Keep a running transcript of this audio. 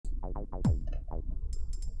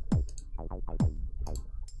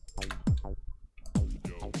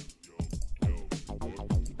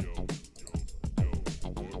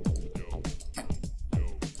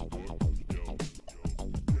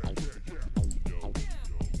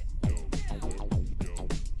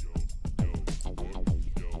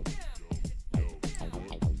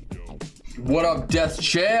What up, Death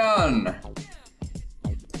Chan?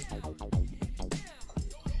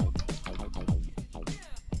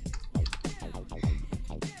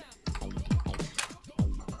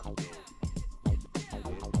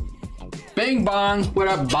 Bing Bong. What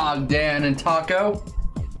up, Bogdan and Taco?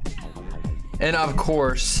 And of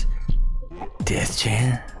course, Death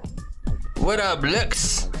Chan. What up,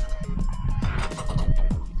 Lux?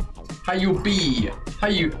 How you be? How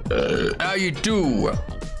you do?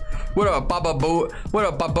 What up, Baba Bo? What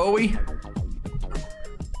up, Bowie?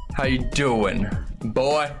 How you doing,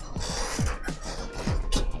 boy?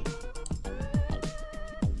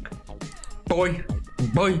 Boy.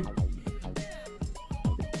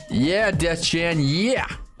 Yeah, Death Chan. Yeah,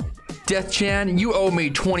 Death Chan. You owe me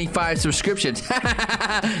 25 subscriptions.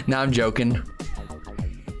 Nah, I'm joking.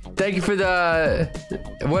 Thank you for the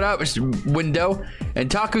what up, window. And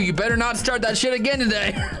Taco, you better not start that shit again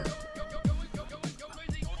today.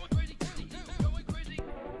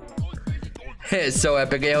 It's so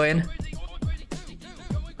epic, Alien.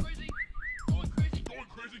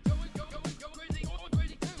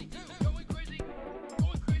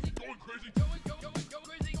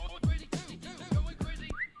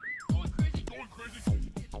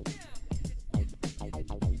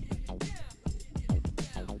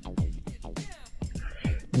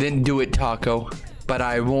 Then do it, Taco, but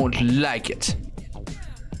I won't like it.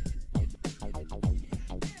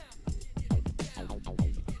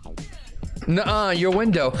 Nuh-uh, your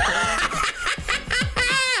window.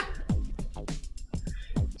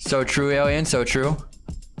 So true, Alien, so true.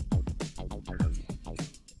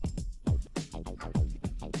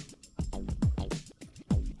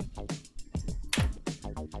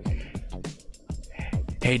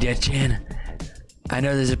 Hey, Death Chan. I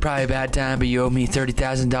know this is probably a bad time, but you owe me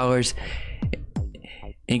 $30,000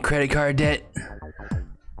 in credit card debt.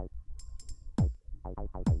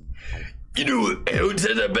 You know, it's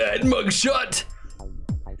a bad mugshot.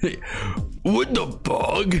 Hey, what the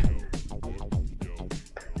bug?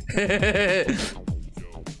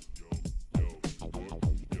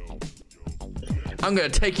 I'm gonna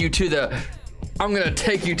take you to the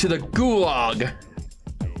gulag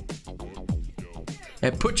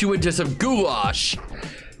and put you into some goulash.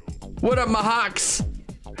 What up, my hawks?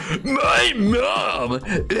 My mom.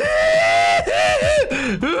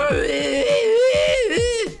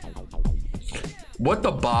 What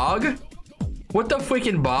the bog? What the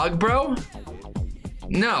freaking bog, bro?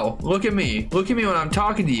 No, look at me. Look at me when I'm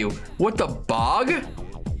talking to you. What the bog?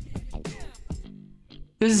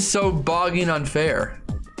 This is so boggy and unfair.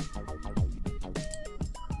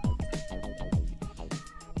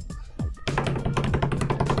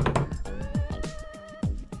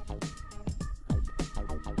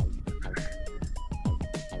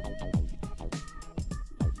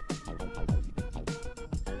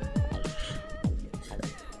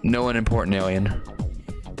 No unimportant, Alien.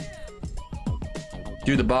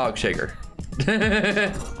 Do the bog shaker.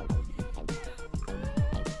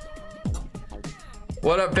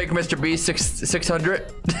 What up, fake Mr. B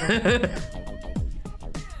 600?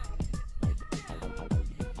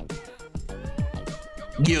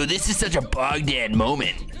 Yo, this is such a Bogdan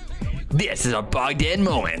moment. This is a Bogdan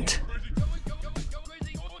moment.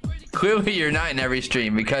 Clearly you're not in every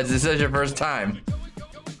stream because this is your first time.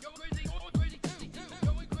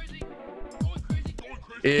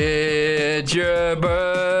 It's your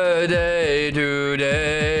birthday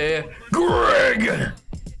today, Greg.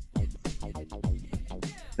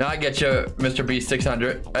 Now I get you, Mr. B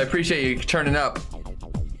 600. I appreciate you turning up.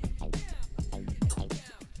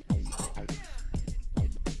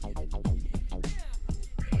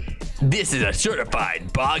 This is a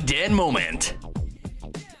certified Bogdan moment.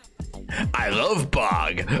 I love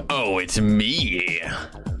Bog. Oh, it's me.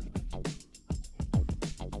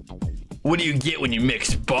 What do you get when you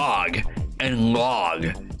mix bog and log?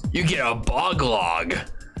 You get a bog log.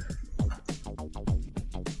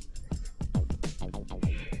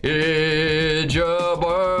 It's your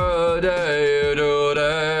birthday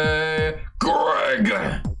today, Greg.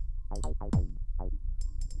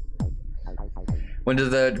 When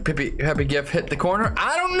does the happy gift hit the corner?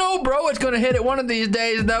 I don't know, bro. It's gonna hit it one of these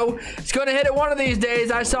days, though. It's gonna hit it one of these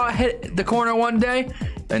days. I saw it hit the corner one day,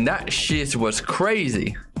 and that shit was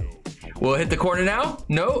crazy. Will it hit the corner now?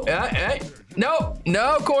 No,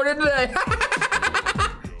 no corner today.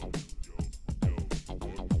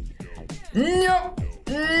 Nope.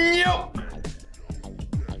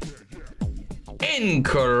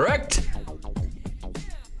 Incorrect.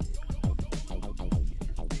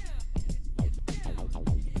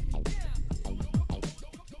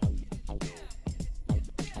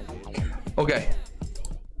 Okay.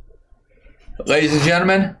 Ladies and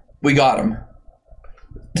gentlemen, We got him.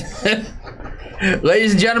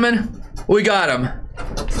 Ladies and gentlemen, we got him.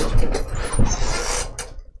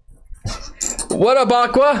 What up,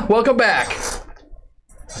 Aqua? Welcome back.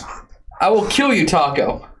 I will kill you,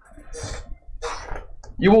 Taco.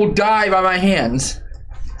 You will die by my hands.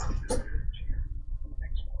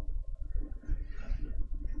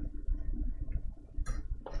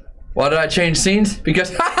 Why did I change scenes?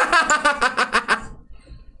 Because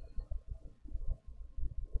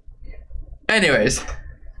anyways.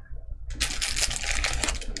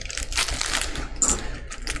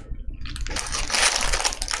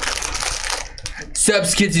 Sup,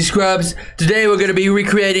 Skitsy Scrubs. Today we're gonna be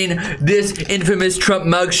recreating this infamous Trump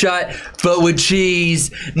mugshot, but with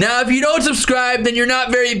cheese. Now, if you don't subscribe, then you're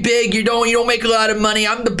not very big. You don't make a lot of money.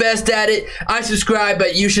 I'm the best at it. I subscribe,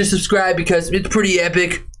 but you should subscribe because it's pretty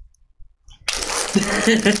epic.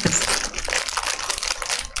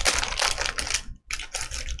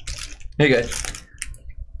 Hey guys.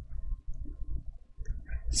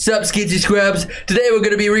 Sup, Skitsy Scrubs. Today we're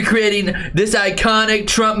going to be recreating this iconic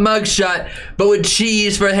Trump mugshot, but with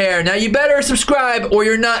cheese for hair. Now you better subscribe or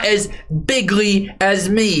you're not as bigly as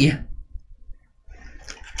me.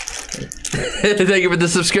 Thank you for the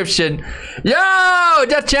subscription. Yo!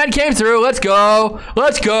 Death Chan came through. Let's go.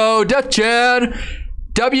 Let's go. Death Chan.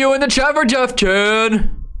 W in the chat for Death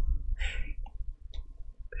Chan.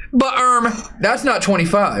 But, that's not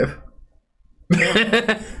 25.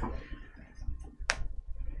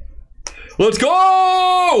 Let's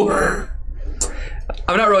go!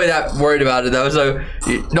 I'm not really that worried about it though, so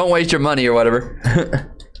don't waste your money or whatever.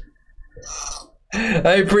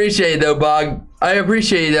 I appreciate it though, Bog. I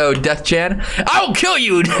appreciate it though, Death Chan. I will kill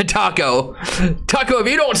you, Taco. Taco, if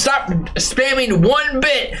you don't stop spamming one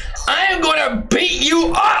bit, I am gonna beat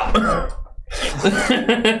you up!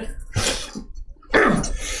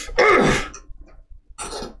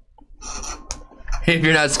 If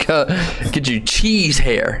you're not get you cheese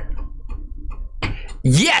hair.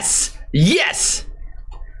 Yes! Yes!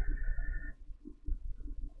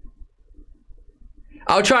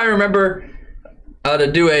 I'll try and remember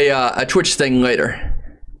to do a Twitch thing later.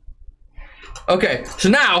 Okay, so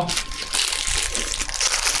now,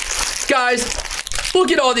 guys, look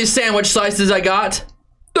at all these sandwich slices I got.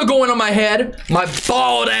 They're going on my head, my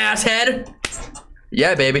bald ass head.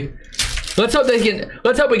 Yeah, baby. Let's hope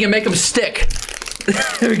we can make them stick.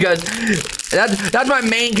 Because that's my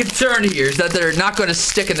main concern here, is that they're not going to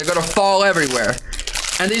stick and they're going to fall everywhere.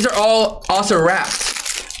 And these are all also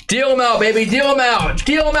wrapped. Deal them out, baby. Deal them out.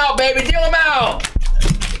 Deal them out, baby. Deal them out.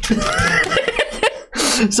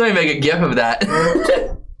 Somebody make a gif of that.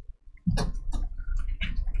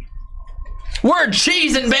 We're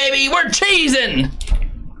cheesing, baby. We're cheesing.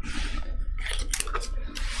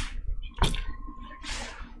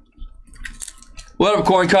 What up,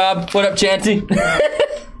 Corn Cob? What up, Chansey?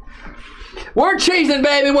 We're cheesing,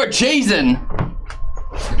 baby. We're cheesing.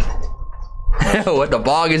 What the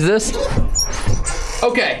bog is this?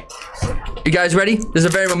 Okay. You guys ready? This is a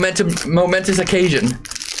very momentous occasion.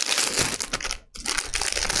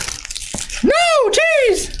 No,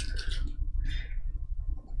 cheese!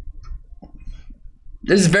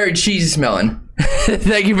 This is very cheesy smelling.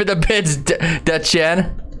 Thank you for the bits, Death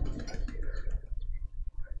Chan.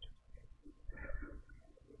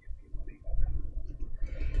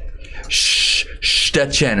 Shh, shh,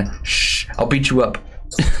 Death Chan. Shh, I'll beat you up.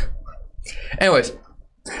 Anyways,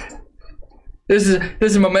 this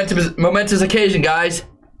is a momentous occasion, guys.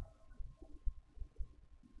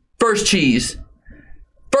 First cheese.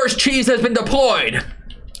 First cheese has been deployed.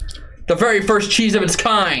 The very first cheese of its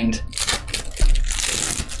kind.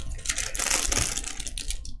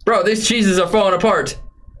 Bro, these cheeses are falling apart.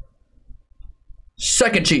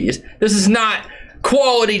 Second cheese. This is not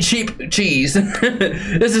quality cheap cheese.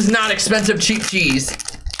 This is not expensive cheap cheese.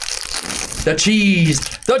 The cheese.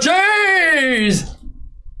 The cheese!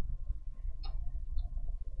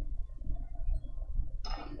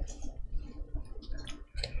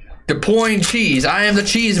 Deploying cheese. I am the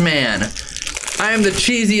cheese man. I am the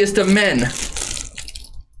cheesiest of men.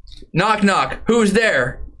 Knock knock. Who's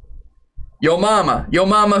there? Yo mama. Yo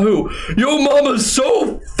mama who? Yo mama's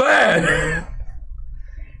so fat.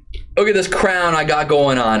 Look at this crown I got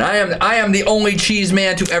going on. I am the only cheese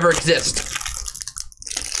man to ever exist.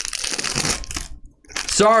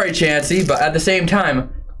 Sorry, Chansey, but at the same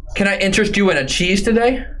time, can I interest you in a cheese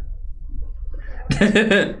today?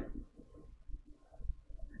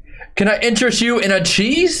 Can I interest you in a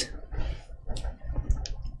cheese?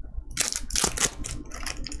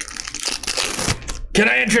 Can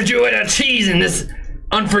I interest you in a cheese in this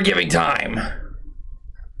unforgiving time?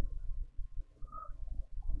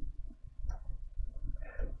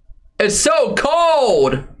 It's so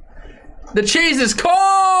cold. The cheese is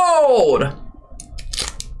cold.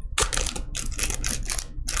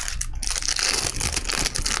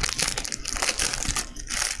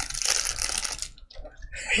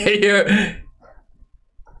 Here.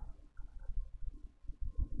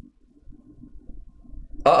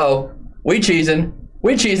 Uh-oh. We cheesing.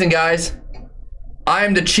 We cheesing, guys. I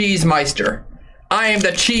am the cheese meister. I am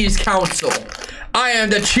the cheese council. I am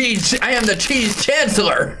the cheese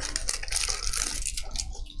chancellor.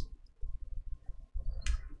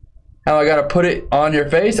 How I gotta put it on your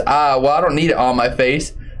face? Well, I don't need it on my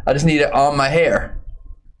face. I just need it on my hair.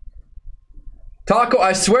 Taco,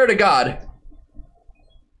 I swear to God.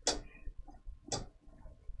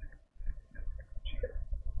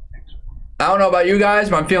 I don't know about you guys,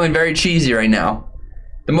 but I'm feeling very cheesy right now.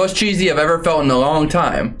 The most cheesy I've ever felt in a long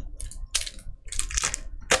time.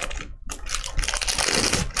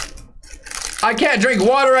 I can't drink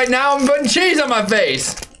water right now. I'm putting cheese on my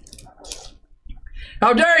face.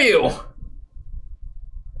 How dare you?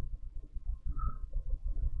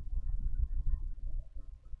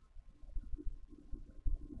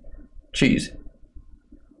 Cheese.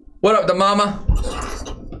 What up, the mama?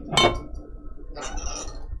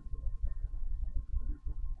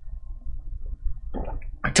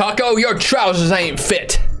 Taco, your trousers ain't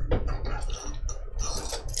fit.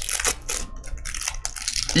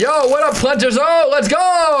 Yo, what up, Planters? Oh, let's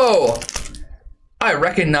go! I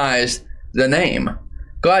recognize the name.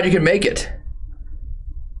 Glad you can make it.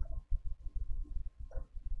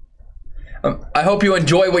 I hope you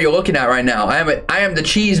enjoy what you're looking at right now. I am the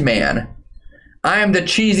cheese man. I am the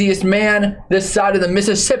cheesiest man this side of the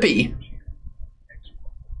Mississippi.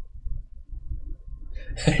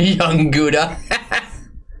 Young Gouda.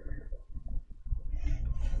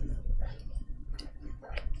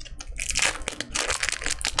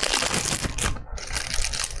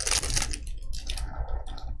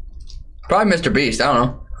 Probably Mr. Beast, I don't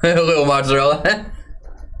know. A little mozzarella.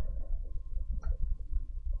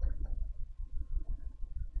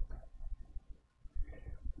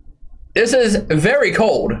 This is very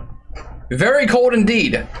cold. Very cold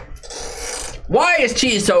indeed. Why is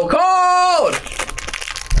cheese so cold?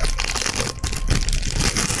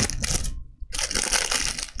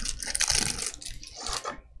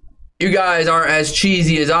 You guys aren't as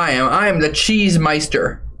cheesy as I am. I am the cheese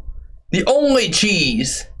meister. The only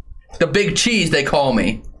cheese. The big cheese, they call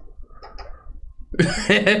me.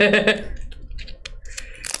 I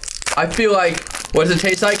feel like, what does it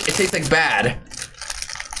taste like? It tastes like bad.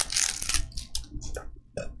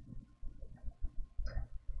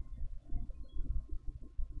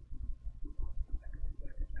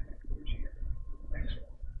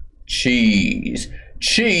 Cheese,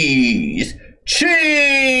 cheese,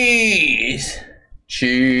 cheese,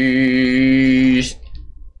 cheese.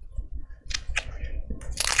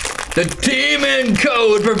 The demon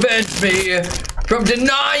code prevents me from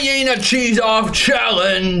denying a cheese off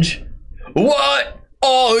challenge. What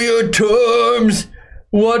are your terms?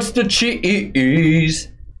 What's the cheese?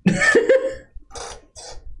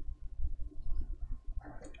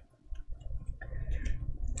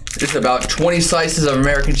 There's about 20 slices of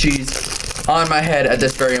American cheese on my head at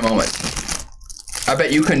this very moment. I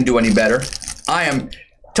bet you couldn't do any better. I am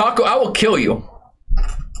Taco, I will kill you.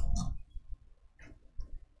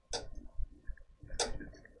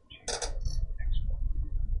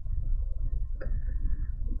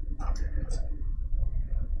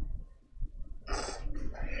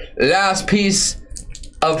 Last piece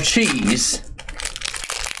of cheese.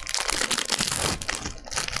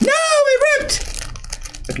 No, it ripped.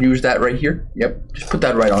 I can use that right here. Yep, just put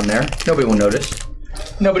that right on there. Nobody will notice.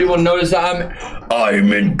 Nobody will notice that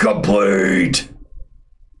I'm incomplete.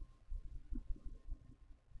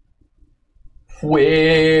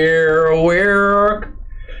 Where?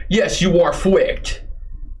 Yes, you are fwicked.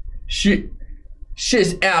 She's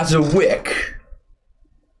as a wick.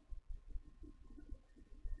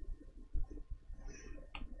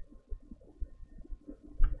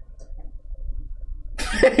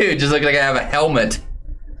 Just look like I have a helmet.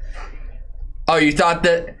 Oh, you thought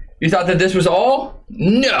that this was all?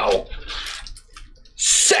 No.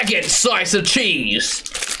 Second slice of cheese.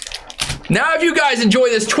 Now, if you guys enjoy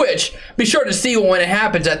this Twitch, be sure to see when it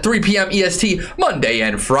happens at 3 p.m. EST, Monday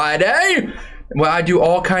and Friday. Well, I do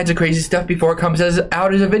all kinds of crazy stuff before it comes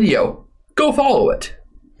out as a video. Go follow it.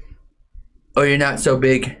 Oh, you're not so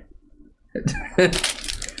big.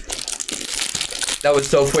 That was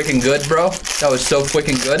so freaking good, bro. That was so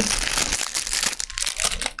freaking good.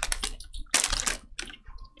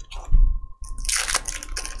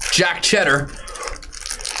 Jack Cheddar.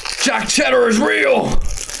 Jack Cheddar is real.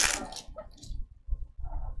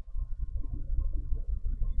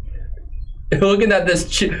 Looking at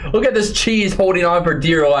this, look at this cheese holding on for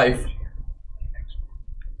dear life.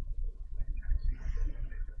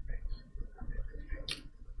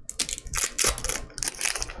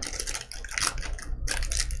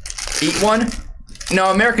 Eat one?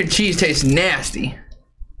 No, American cheese tastes nasty.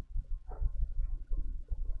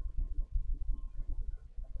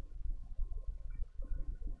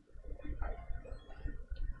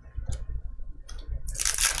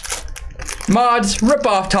 Mods, rip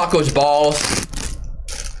off Taco's balls.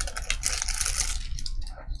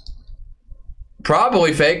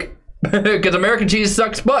 Probably fake, because American cheese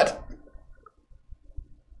sucks butt.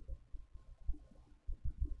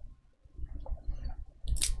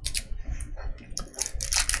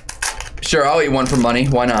 Sure, I'll eat one for money.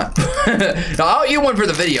 Why not? No, I'll eat one for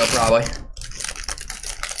the video, probably.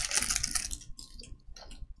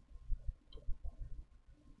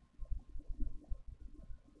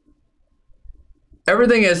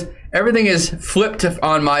 Everything is flipped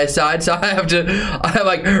on my side, so I'm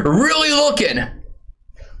like really looking.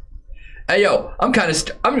 Hey yo, I'm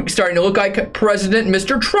starting to look like President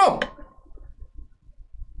Mr. Trump.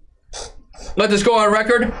 Let this go on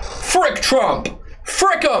record. Frick Trump.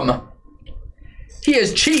 Frick him. He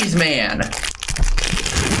is cheese man.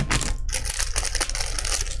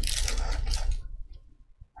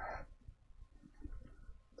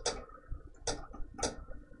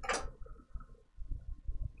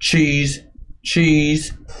 Cheese,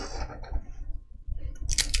 cheese.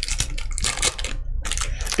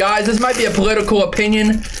 Guys, this might be a political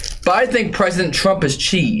opinion, but I think President Trump is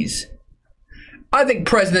cheese. I think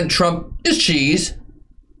President Trump is cheese.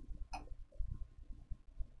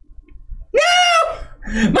 No!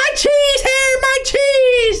 My cheese hair, my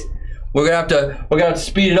cheese! We're gonna have to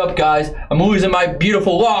speed it up, guys. I'm losing my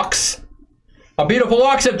beautiful locks. My beautiful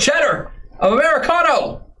locks of cheddar, of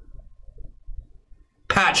Americano.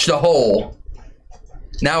 Patch the hole.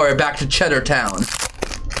 Now we're back to Cheddar Town.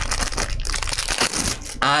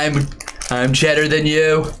 I'm cheddar than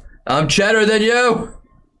you. I'm cheddar than you.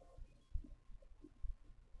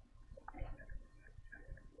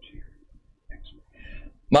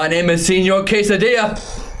 My name is Senor Quesadilla.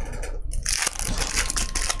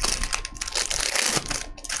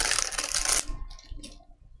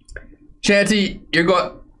 Chancy, you're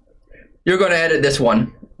going to edit this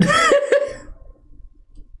one.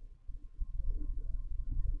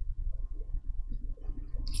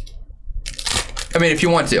 I mean, if you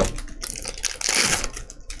want to.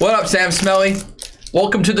 What up, Sam Smelly?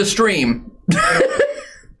 Welcome to the stream.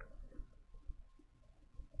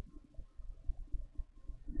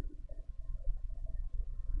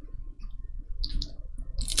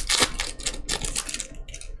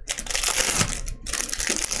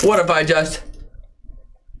 What if I just...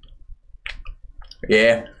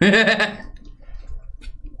 Yeah.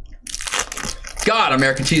 God,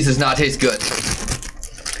 American cheese does not taste good.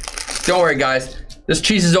 Don't worry, guys. This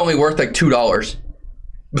cheese is only worth like $2.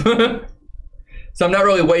 So I'm not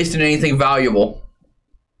really wasting anything valuable.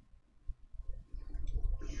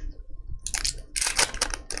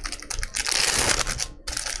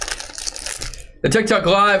 The TikTok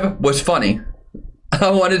live was funny. I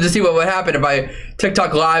wanted to see what would happen if I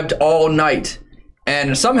TikTok lived all night,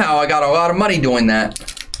 and somehow I got a lot of money doing that.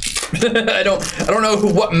 I don't know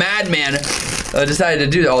what madman decided to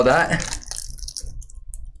do all that.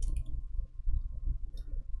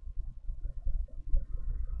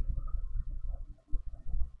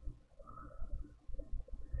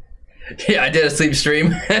 Yeah, I did a sleep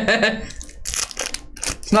stream. It's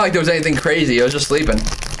not like there was anything crazy. I was just sleeping.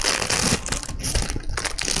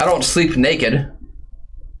 I don't sleep naked.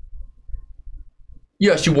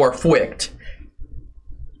 Yes, you are flicked.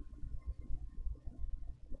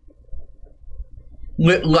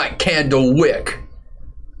 Lit like candle wick.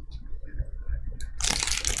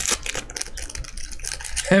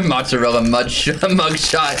 Mozzarella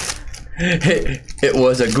mugshot. It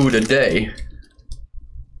was a good day.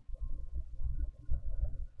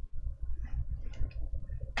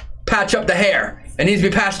 Patch up the hair. It needs to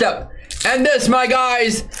be patched up. And this, my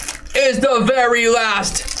guys, is the very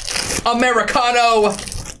last Americano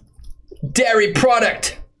dairy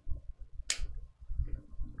product.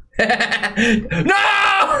 No!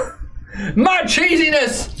 My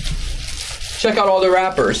cheesiness! Check out all the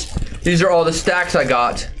wrappers. These are all the stacks I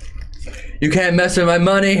got. You can't mess with my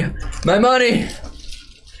money. My money.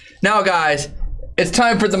 Now, guys, it's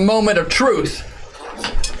time for the moment of truth.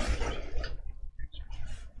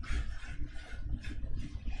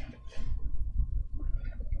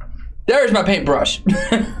 There's my paintbrush.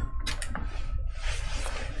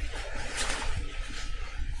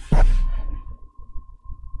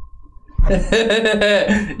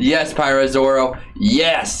 Yes, Pyrazoro.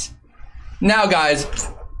 Yes. Now, guys,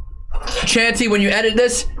 Chansey, when you edit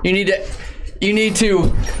this, you need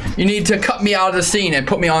to cut me out of the scene and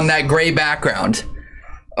put me on that gray background.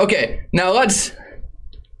 Okay, now let's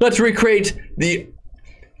recreate the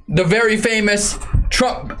very famous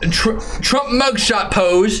Trump mugshot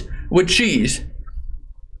pose with cheese.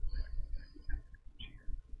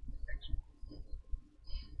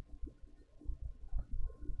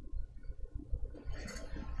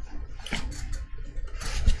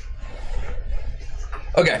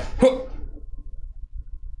 Okay.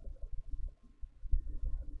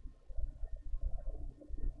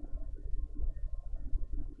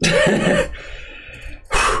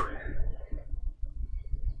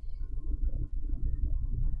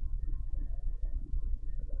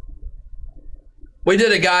 We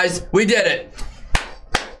did it, guys. We did it.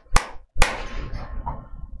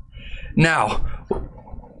 Now,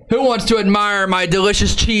 who wants to admire my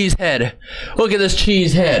delicious cheese head? Look at this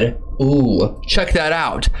cheese head. Ooh, check that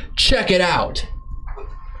out. Check it out.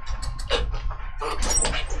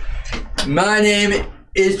 My name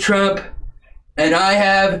is Trump, and I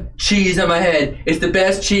have cheese on my head. It's the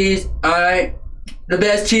best cheese, alright? The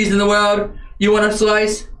best cheese in the world. You want a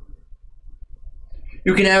slice?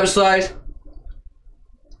 You can have a slice.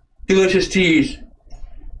 Delicious cheese.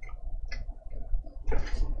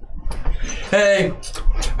 Hey,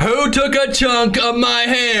 who took a chunk of my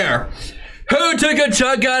hair? Who took a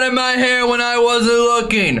chunk out of my hair when I wasn't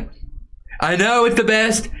looking? I know it's the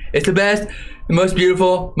best. It's the best, the most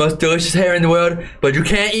beautiful, most delicious hair in the world, but you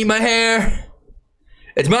can't eat my hair.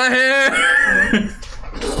 It's my hair.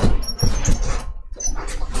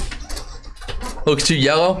 Looks too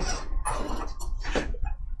yellow.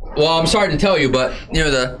 Well, I'm sorry to tell you, but you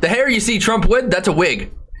know the hair you see Trump with, that's a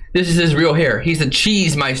wig. This is his real hair. He's a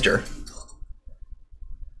cheese meister.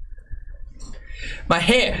 My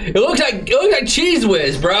hair, it looks like Cheese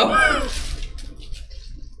Whiz, bro.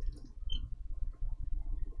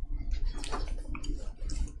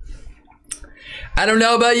 I don't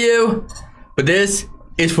know about you, but this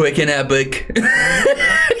is freaking epic.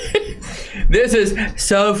 This is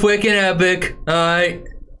so freaking epic. Alright.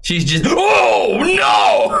 She's just, oh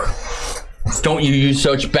no! Don't you use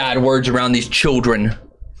such bad words around these children.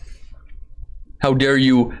 How dare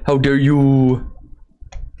you? How dare you?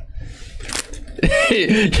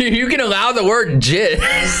 You can allow the word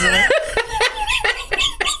jizz.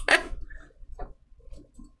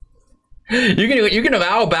 you can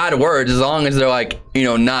allow bad words as long as they're like, you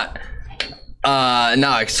know, not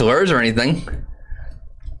like slurs or anything.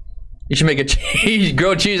 You should make a cheese,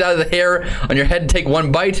 grilled cheese out of the hair on your head and take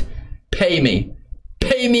one bite. Pay me.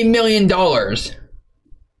 Pay me $1 million.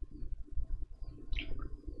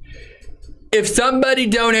 If somebody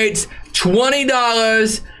donates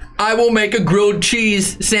 $20, I will make a grilled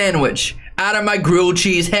cheese sandwich out of my grilled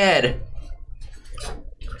cheese head.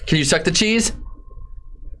 Can you suck the cheese?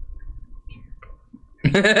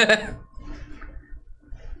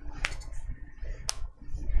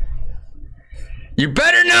 You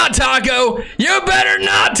better not, Taco! You better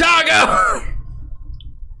not, Taco!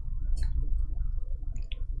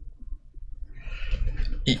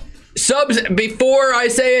 Subs, before I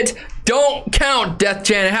say it, don't count, Death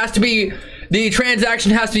Chan. It has to be, the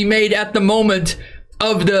transaction has to be made at the moment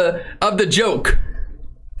of the joke.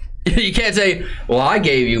 You can't say, well, I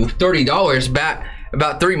gave you $30 back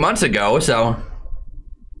about 3 months ago, so.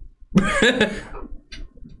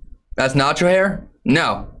 That's not your hair?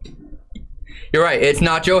 No. You're right, it's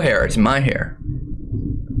not your hair, it's my hair.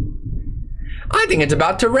 I think it's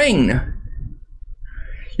about to rain.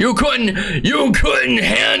 You couldn't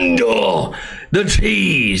handle the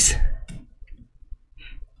cheese.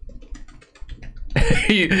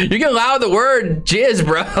 you can allow the word jizz,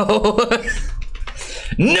 bro.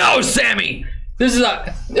 No, Sammy. This is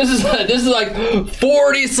like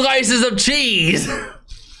 40 slices of cheese.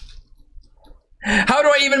 How do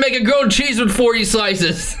I even make a grilled cheese with 40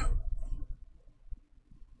 slices?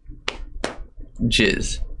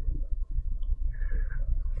 Jizz.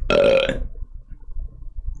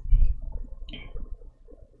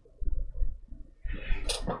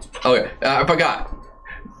 Okay, I forgot.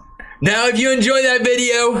 Now, if you enjoyed that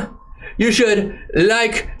video, you should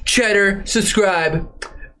like, cheddar, subscribe,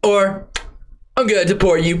 or I'm gonna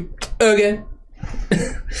deport you. Okay.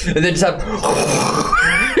 And then just have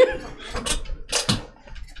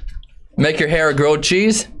make your hair a grilled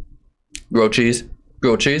cheese. Grilled cheese.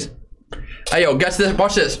 Grilled cheese. Hey, yo, guess this.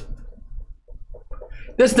 Watch this.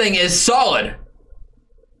 This thing is solid.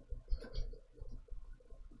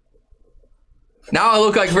 Now I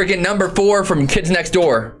look like freaking number 4 from Kids Next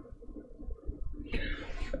Door.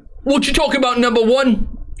 What you talking about, number one?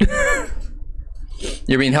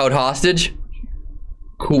 You're being held hostage?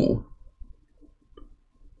 Cool.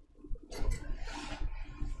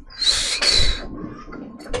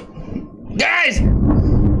 Guys!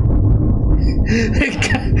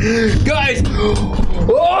 Guys!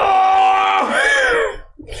 Oh!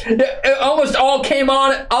 It almost all came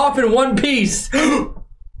off in one piece. Make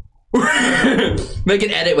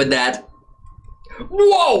an edit with that.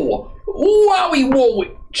 Whoa! Wowie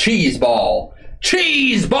wowie! Cheese ball!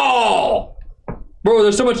 Cheese ball! Bro,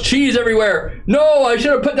 there's so much cheese everywhere. No, I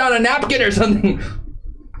should have put down a napkin or something.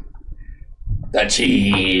 The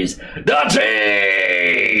cheese! The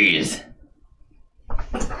cheese!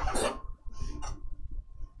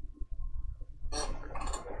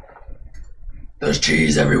 There's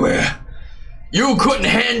cheese everywhere. You couldn't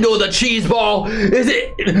handle the cheese ball, is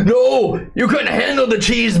it? No, you couldn't handle the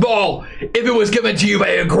cheese ball if it was given to you by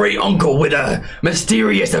a great uncle with a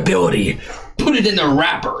mysterious ability. Put it in the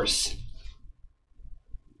wrappers.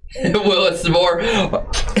 Will it some more?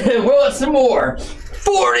 Will it some more?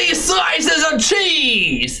 40 slices of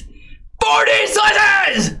cheese! 40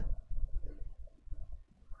 slices!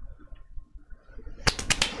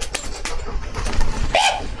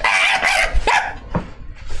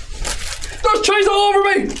 There's cheese all over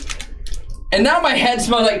me! And now my head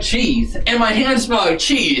smells like cheese, and my hands smell like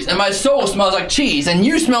cheese, and my soul smells like cheese, and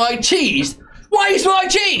you smell like cheese. Why do you smell like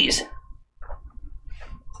cheese?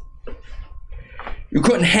 You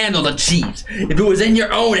couldn't handle the cheese. If it was in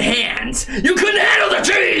your own hands, you couldn't handle the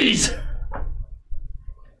cheese!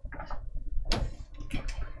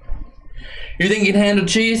 You think you can handle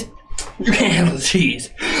cheese? You can't handle the cheese.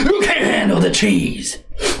 You can't handle the cheese.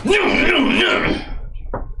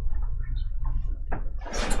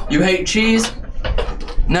 You hate cheese?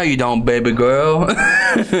 No, you don't, baby girl.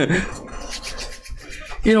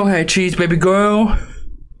 You don't hate cheese, baby girl.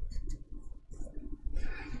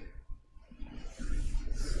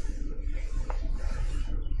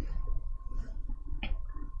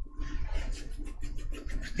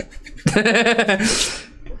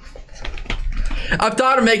 I've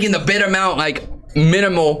thought of making the bit amount like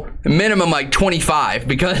minimum like 25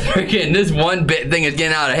 because again, this one bit thing is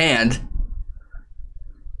getting out of hand.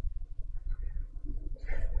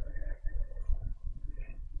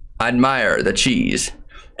 I admire the cheese.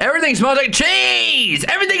 Everything smells like cheese!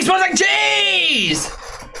 Everything smells like cheese!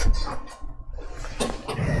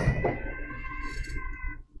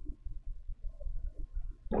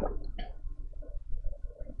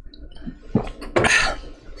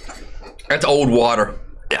 That's old water.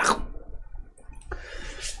 Yeah.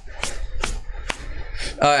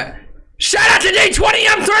 Alright. Shout out to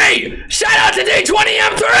D20M3! Shout out to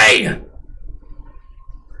D20M3!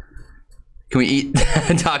 Can we eat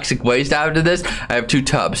toxic waste after this? I have 2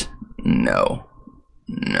 tubs. No.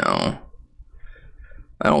 No.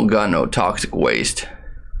 I don't got no toxic waste.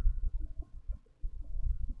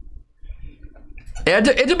 Yeah,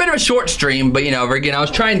 it's a bit of a short stream, but you know, again, I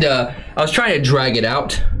was trying to drag it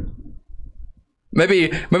out. Maybe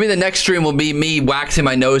the next stream will be me waxing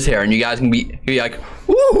my nose hair, and you guys can be like,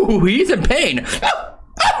 "Ooh, he's in pain."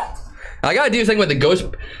 I gotta do something with the ghost.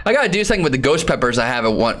 I gotta do something with the ghost peppers I have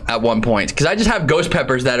at one point, because I just have ghost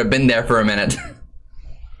peppers that have been there for a minute.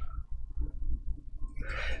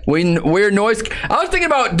 Weird noise. I was thinking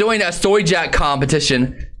about doing a soy jack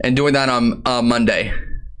competition and doing that on Monday.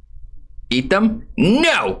 Eat them?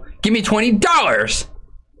 No. Give me $20.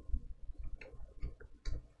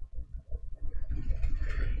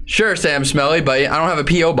 Sure, Sam Smelly, but I don't have a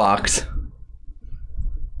P.O. box.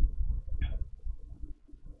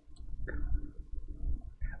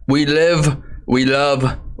 We live, we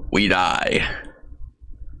love, we die.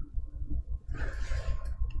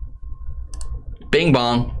 Bing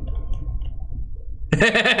bong.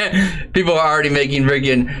 People are already making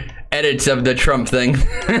freaking edits of the Trump thing.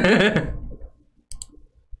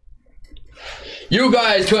 You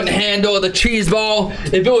guys couldn't handle the cheese ball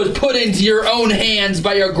if it was put into your own hands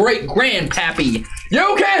by your great grandpappy.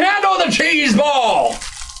 You can't handle the cheese ball.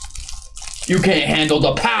 You can't handle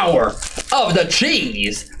the power of the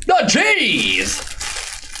cheese. The cheese.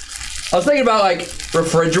 I was thinking about like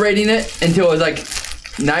refrigerating it until it was like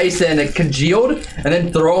nice and congealed, and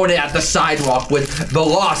then throwing it at the sidewalk with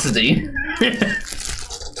velocity.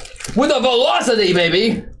 With a velocity,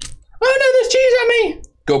 baby. Oh no, there's cheese on me.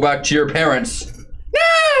 Go back to your parents.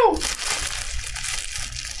 No!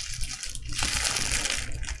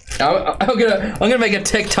 I'm gonna make a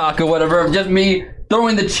TikTok or whatever of just me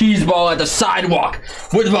throwing the cheese ball at the sidewalk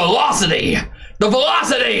with velocity. The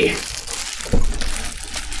velocity.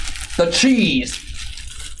 The cheese.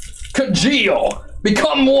 Congeal.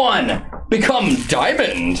 Become one. become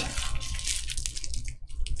diamond.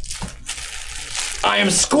 I am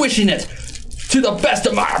squishing it to the best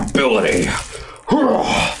of my ability.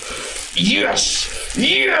 Yes!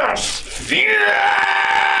 Yes!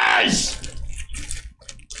 Yes!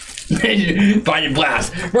 Fire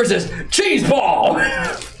Blast versus Cheese Ball!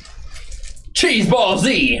 Cheese Ball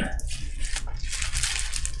Z!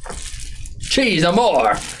 Cheese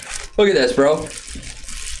Amore! Look at this, bro.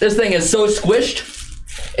 This thing is so squished.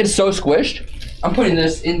 It's so squished. I'm putting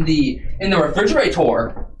this in the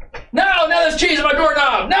refrigerator. No, now there's cheese on my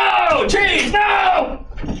doorknob. No, cheese, no!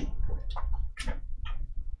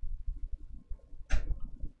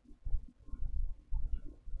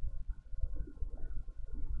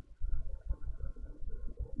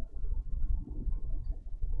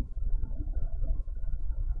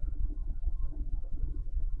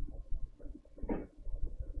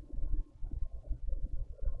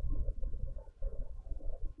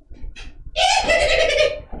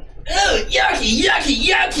 Oh, yucky, yucky,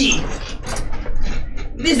 yucky!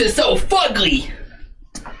 This is so fugly!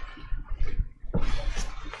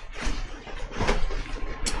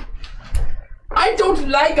 I don't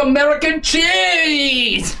like American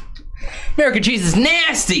cheese! American cheese is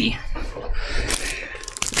nasty!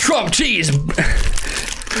 Trump cheese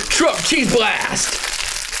blast!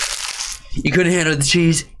 You couldn't handle the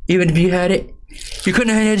cheese, even if you had it? You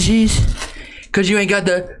couldn't handle the cheese? Cause you ain't got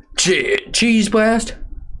the cheese blast?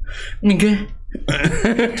 Okay.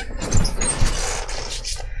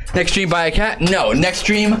 Next stream buy a cat? No, next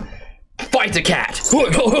stream fight a cat.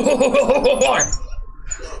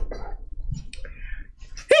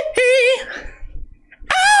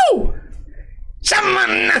 Ow!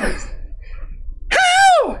 Someone!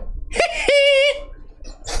 Ow!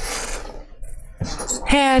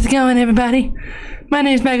 Hey, how's it going, everybody? My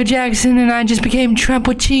name's Michael Jackson, and I just became Trump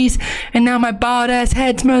with cheese, and now my bald ass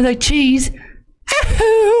head smells like cheese.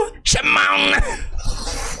 Ahoo! Shimon!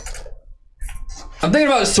 I'm thinking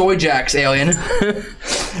about Soy Jack's alien.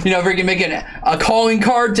 You know, if we can make a calling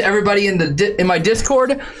card to everybody in my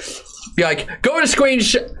Discord, be like, go to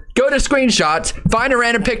screenshots, find a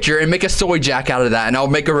random picture, and make a Soy Jack out of that, and I'll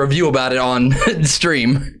make a review about it on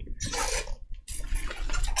stream.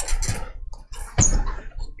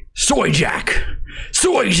 Soy Jack.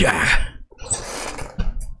 Soy Jack.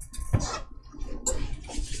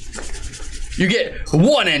 You get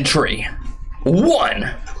one entry.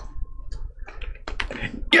 One.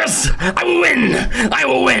 Yes, I will win. I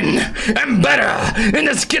will win. I'm better in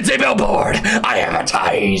the Skitsy billboard. I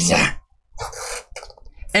advertise.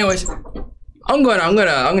 Anyways, I'm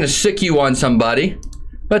gonna sick you on somebody.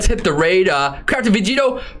 Let's hit the raid. Crafted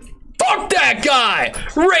Vegito. Fuck that guy.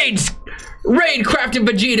 Raid Crafted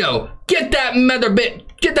Vegito. Get that mother bit.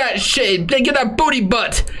 Get that shit. Get that booty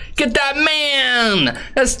butt. Get that man.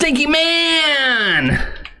 That stinky man.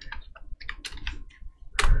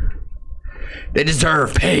 They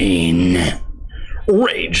deserve pain.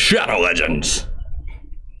 Raid Shadow Legends.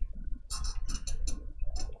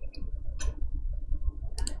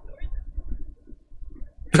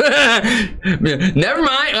 Never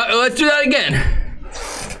mind. Let's do that again.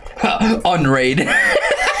 Unraid.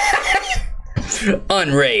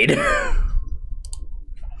 Unraid.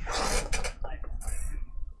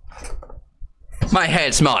 My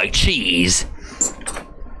head smells like cheese.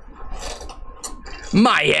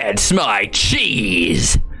 My head smells like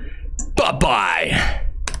cheese. Bye-bye.